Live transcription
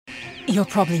You're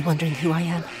probably wondering who I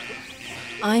am.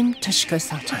 I'm Toshiko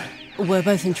Sato. We're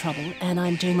both in trouble, and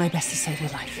I'm doing my best to save your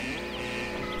life.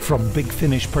 From Big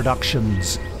Finish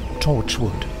Productions,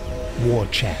 Torchwood, War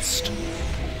Chest.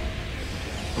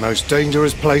 Most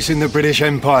dangerous place in the British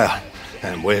Empire,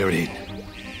 and we're in.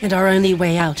 And our only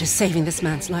way out is saving this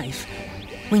man's life.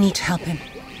 We need to help him.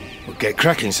 Well, get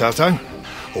cracking, Sato,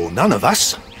 or none of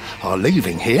us are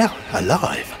leaving here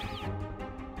alive.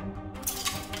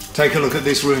 Take a look at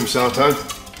this room, Sato.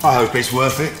 I hope it's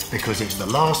worth it, because it's the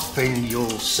last thing you'll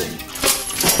see.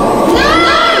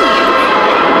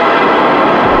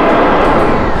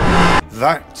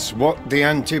 That's what the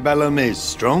Antebellum is,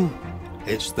 Strong.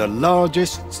 It's the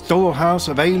largest storehouse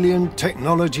of alien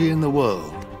technology in the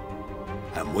world.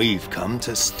 And we've come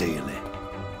to steal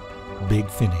it. Big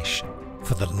Finish,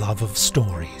 for the love of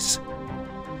stories.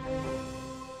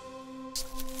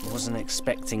 Wasn't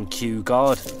expecting Kew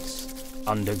Gardens.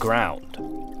 Underground.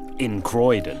 In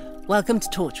Croydon. Welcome to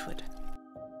Torchwood.